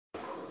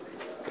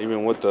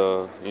even with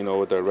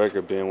with their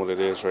record being what it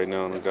is right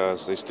now, and the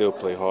guys, they still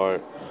play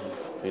hard.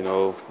 You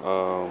know,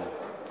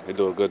 they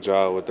do a good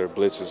job with their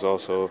blitzes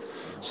also.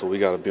 So we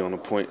got to be on the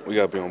point. We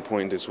got to be on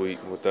point this week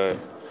with that.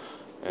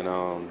 And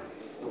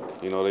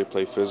they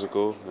play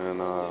physical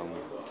and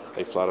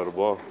they fly to the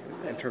ball.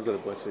 In terms of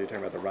the blitzes, are you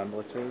talking about the run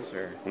blitzes,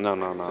 or No.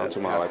 I'm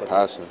talking about like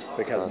passing.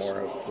 Because more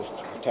of just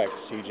to protect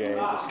CJ,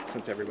 just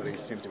since everybody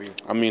seems to be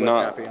I mean,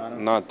 happy on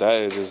him. Not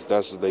that. It's just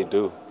that's what they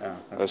do. Oh,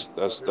 okay.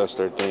 That's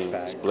their thing.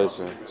 It's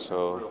blitzing.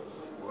 So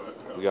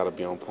we got to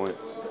be on point.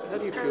 How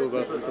do you feel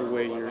about the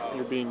way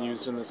you're being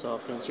used in this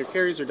offense? Your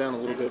carries are down a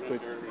little bit,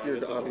 but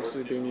you're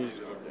obviously being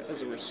used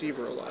as a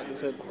receiver a lot.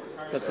 Is that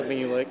something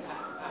you like?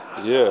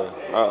 Yeah,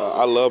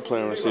 I love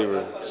playing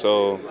receiver.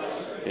 So,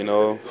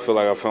 feel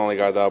like I finally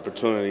got the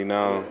opportunity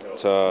now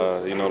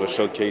to, to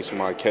showcase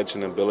my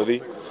catching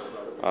ability.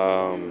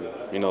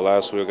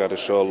 Last week I got to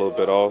show a little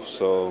bit off.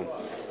 So,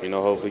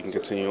 hopefully we can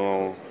continue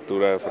on through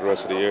that for the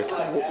rest of the year.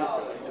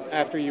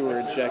 After you were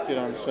ejected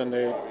on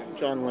Sunday,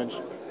 John Lynch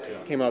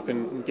came up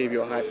and gave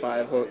you a high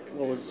five. What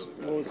was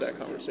that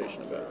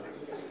conversation about?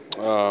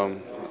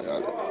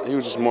 He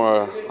was just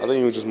more. I think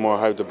he was just more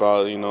hyped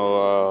about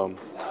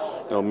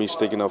me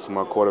sticking up for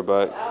my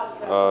quarterback,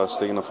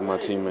 sticking up for my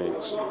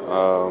teammates.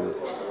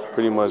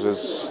 Pretty much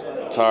just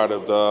tired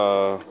of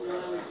the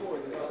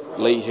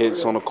late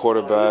hits on the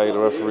quarterback. The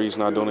referees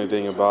not doing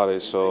anything about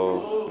it.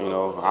 So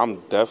I'm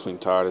definitely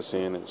tired of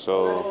seeing it.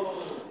 So.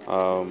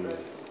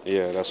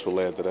 Yeah, that's what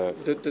led to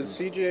that. Does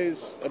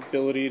CJ's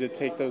ability to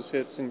take those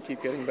hits and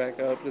keep getting back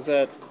up, does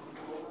that,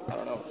 I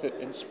don't know if it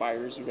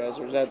inspires you guys,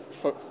 or does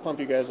that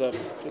pump you guys up?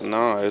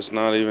 No, it's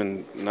not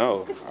even,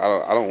 no.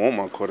 I don't want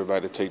my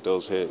quarterback to take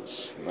those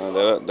hits.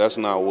 No, that's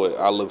not what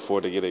I look for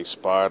to get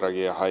inspired or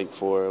get hyped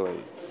for.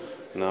 Like,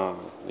 no,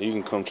 you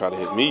can come try to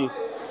hit me.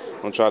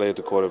 Don't try to hit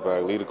the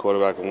quarterback. Leave the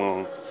quarterback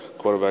alone.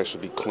 Quarterback should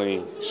be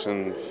clean.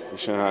 Shouldn't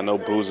have no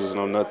bruises,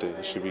 no nothing.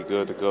 It should be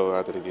good to go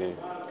after the game.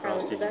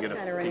 Carlos, the best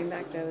kind of running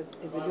back, though,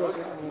 is the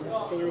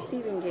do-it-yourself. So your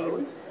receiving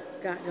game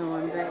got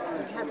going, but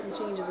you've had some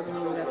changes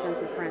along the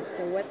offensive front.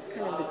 So what's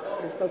kind of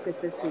the focus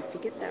this week to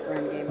get that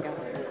run game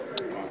going?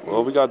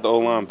 Well, we got the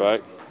O-line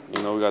back.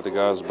 We got the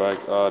guys back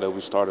that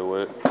we started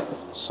with.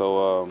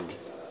 So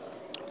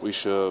we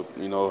should,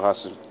 have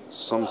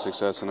some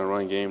success in the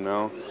run game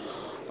now.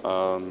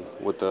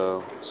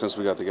 Since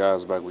we got the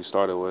guys back we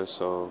started with,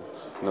 so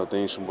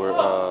things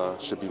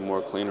should be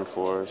more cleaner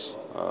for us.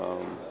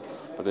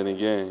 But then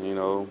again,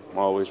 I'm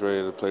always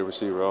ready to play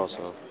receiver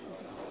also.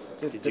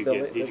 Did the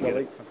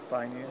league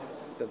fine you?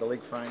 Did the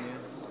league fine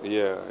you?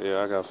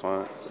 Yeah, I got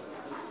fined.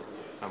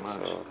 How much?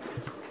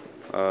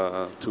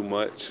 So, too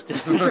much.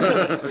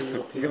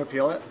 You gonna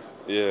appeal it?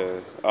 Yeah,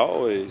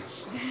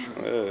 always.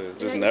 Yeah,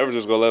 never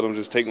just gonna let them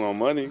just take my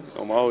money.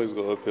 I'm always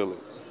gonna appeal it.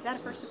 Is that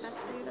a first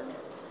offense for you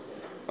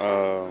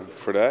though?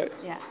 For that?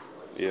 Yeah.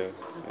 Yeah.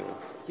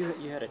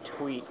 You had a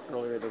tweet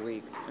earlier the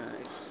week.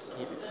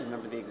 I can't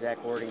remember the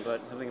exact wording,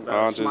 but something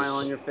about a smile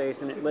on your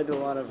face, and it led to a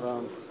lot of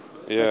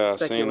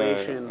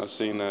speculation. I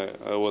seen that.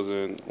 It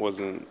wasn't for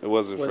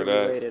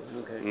that. Related.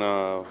 Okay.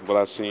 Nah, but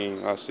I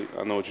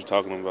know what you're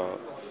talking about.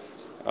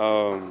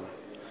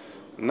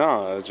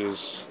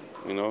 Just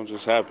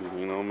just happy.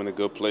 I'm in a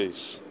good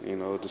place.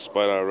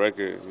 Despite our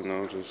record. We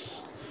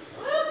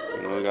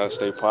gotta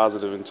stay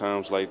positive in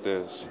times like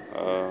this.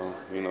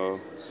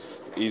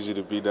 Easy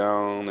to be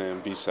down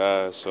and be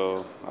sad,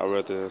 so I'd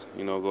rather,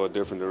 go a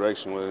different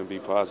direction with it and be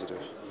positive.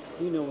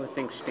 Do you know where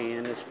things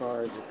stand as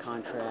far as a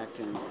contract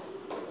and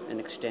an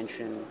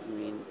extension? I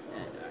mean,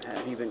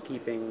 have you been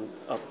keeping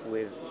up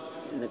with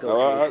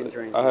negotiations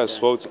or anything? I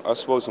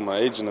spoke to my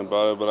agent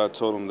about it, but I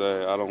told him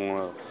that I don't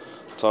want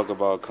to talk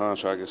about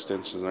contract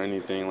extensions or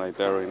anything like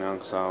that right now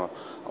because I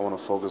want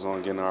to focus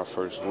on getting our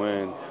first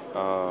win.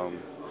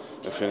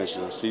 And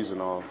finishing the season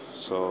off.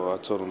 So I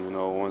told him,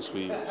 once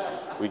we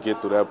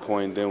get through that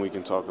point, then we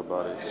can talk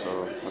about it.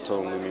 So I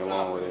told him leave me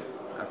alone with it.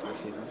 After the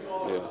season?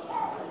 Yeah.